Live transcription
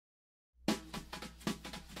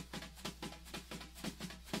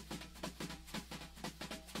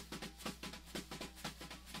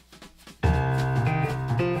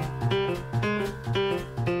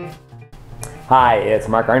Hi, it's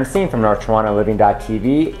Mark Arnstein from North Toronto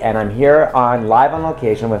Living.tv, and I'm here live on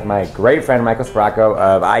location with my great friend Michael Spracco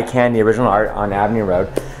of iCANDY Original Art on Avenue Road.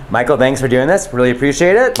 Michael, thanks for doing this. Really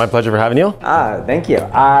appreciate it. My pleasure for having you. Thank you.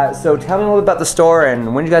 So tell me a little bit about the store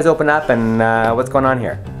and when did you guys open up and what's going on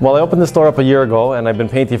here? Well, I opened the store up a year ago, and I've been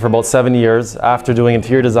painting for about 7 years after doing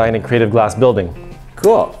interior design and creative glass building.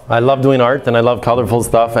 Cool. I love doing art and I love colorful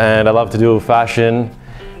stuff, and I love to do fashion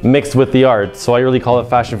mixed with the art, so I really call it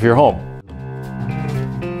fashion for your home.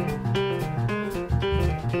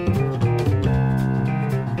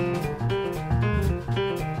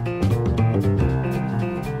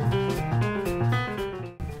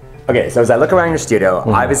 Okay, so as I look around your studio,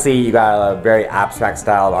 obviously you got a very abstract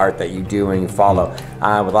style of art that you do and you follow with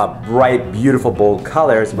a lot of bright, beautiful, bold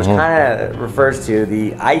colors, which kind of refers to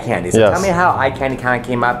the iCANDY. So tell me how iCANDY kind of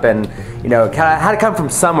came up and, you know, kind of had to come from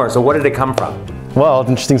somewhere, so what did it come from? Well, it's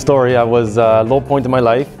an interesting story. I was a low point in my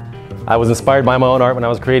life. I was inspired by my own art when I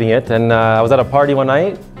was creating it, and I was at a party one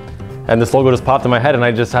night, and this logo just popped in my head, and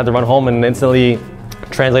I just had to run home and instantly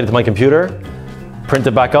translate it to my computer, print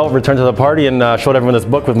it back out, return to the party, and showed everyone this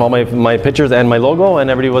book with all my pictures and my logo, and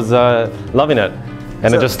everybody was loving it.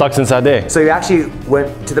 And it just stuck since that day. So you actually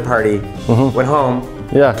went to the party, went home,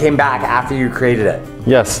 came back after you created it?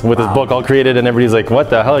 Yes, with this book all created, and everybody's like, what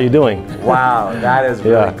the hell are you doing? Wow, that is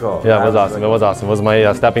really cool. Yeah, it was awesome. It was awesome. It was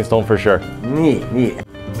my stepping stone for sure. Neat, neat.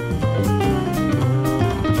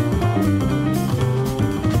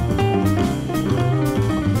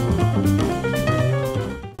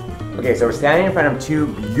 Okay, so we're standing in front of two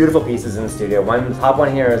beautiful pieces in the studio. The top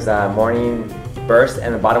one here is Morning Burst,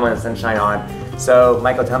 and the bottom one is Sunshine On. So,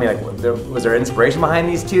 Michael, tell me, like, was there inspiration behind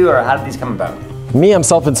these two, or how did these come about? Me, I'm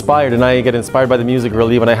self-inspired, and I get inspired by the music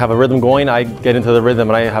really. When I have a rhythm going, I get into the rhythm,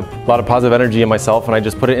 and I have a lot of positive energy in myself, and I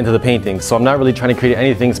just put it into the painting. So I'm not really trying to create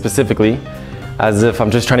anything specifically, as if I'm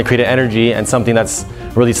just trying to create an energy and something that's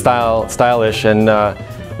really stylish and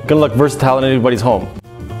gonna look versatile in anybody's home.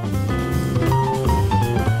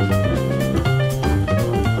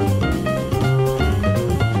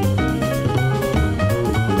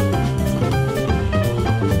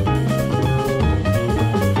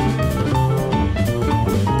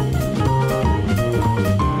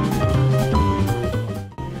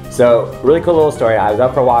 So, really cool little story. I was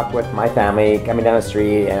out for a walk with my family, coming down the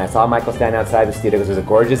street, and I saw Michael standing outside the studio because it was a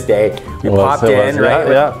gorgeous day. We popped in, right?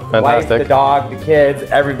 Yeah, fantastic. Wife, the dog, the kids,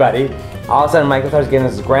 everybody. All of a sudden, Michael started giving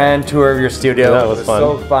us a grand tour of your studio. Yeah, it was fun.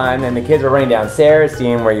 So fun, and the kids were running downstairs,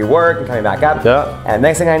 seeing where you work, and coming back up. Yeah. And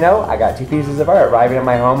next thing I know, I got two pieces of art arriving at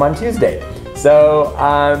my home on Tuesday. So,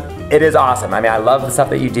 it is awesome. I mean, I love the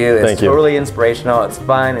stuff that you do. It's totally inspirational. It's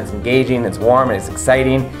fun. It's engaging. It's warm. And it's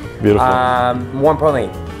exciting. Beautiful. More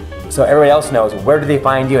importantly, so everybody else knows, where do they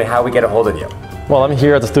find you and how we get a hold of you? Well, I'm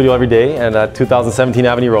here at the studio every day and at 2017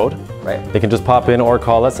 Avenue Road. Right. They can just pop in or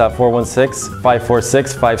call us at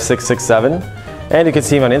 416-546-5667. And you can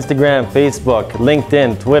see me on Instagram, Facebook,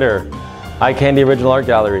 LinkedIn, Twitter, iCANDY Original Art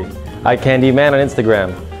Gallery, iCANDY Man on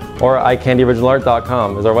Instagram, or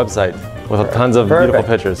iCandyOriginalArt.com is our website with tons of beautiful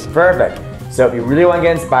pictures. Perfect. So if you really want to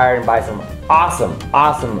get inspired and buy some awesome,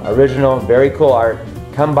 original, very cool art,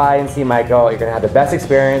 come by and see Michael. You're going to have the best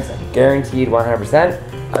experience, guaranteed 100%.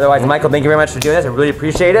 Otherwise, Michael, thank you very much for doing this. I really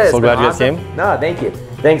appreciate it. So glad you guys came. No, thank you.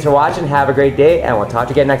 Thanks for watching. Have a great day, and we'll talk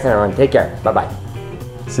to you again next time, everyone. Take care. Bye-bye.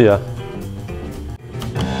 See ya.